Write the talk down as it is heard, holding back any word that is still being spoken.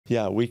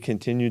Yeah, we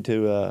continue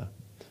to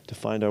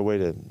find our way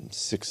to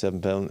 6,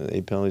 7,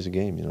 8 penalties a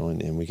game, you know,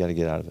 and we got to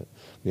get out of it.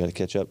 We got to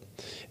catch up.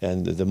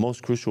 And the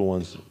most crucial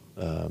ones,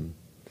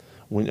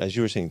 when, as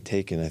you were saying,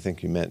 taken, I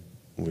think you meant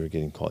we were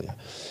getting called.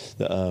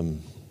 Yeah,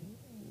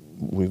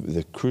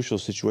 the crucial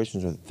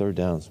situations are the third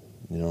downs.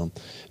 You know,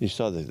 you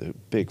saw the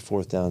big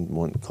 4th down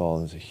one call.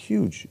 It was a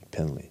huge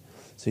penalty.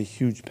 It's a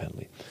huge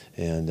penalty,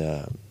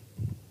 and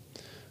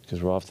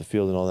because we're off the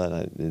field and all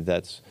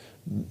that,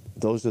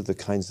 those are the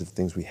kinds of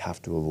things we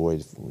have to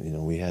avoid. You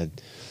know, we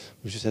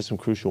just had some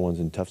crucial ones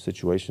in tough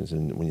situations,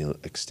 and when you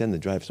extend the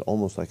drive, it's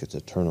almost like it's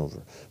a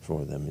turnover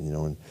for them. You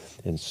know,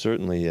 and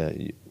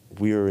certainly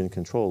we are in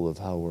control of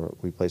how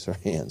we place our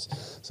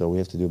hands, so we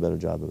have to do a better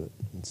job of it.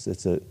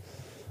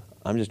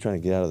 I'm just trying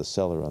to get out of the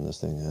cellar on this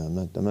thing.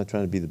 I'm not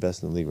trying to be the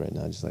best in the league right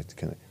now. I just like to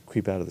kind of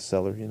creep out of the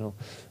cellar. You know,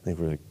 I think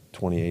we're like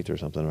 28 or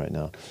something right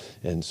now,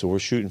 and so we're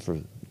shooting for,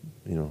 you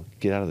know,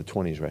 get out of the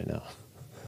 20s right now.